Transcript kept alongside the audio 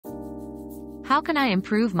How can I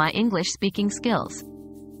improve my English speaking skills?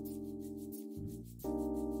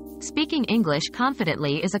 Speaking English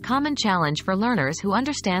confidently is a common challenge for learners who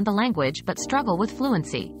understand the language but struggle with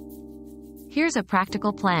fluency. Here's a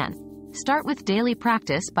practical plan. Start with daily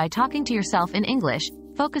practice by talking to yourself in English,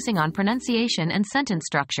 focusing on pronunciation and sentence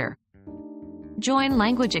structure. Join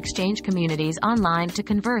language exchange communities online to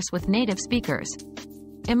converse with native speakers.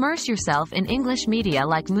 Immerse yourself in English media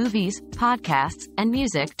like movies, podcasts, and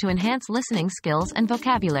music to enhance listening skills and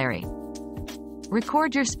vocabulary.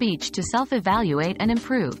 Record your speech to self-evaluate and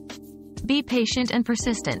improve. Be patient and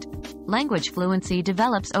persistent. Language fluency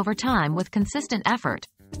develops over time with consistent effort.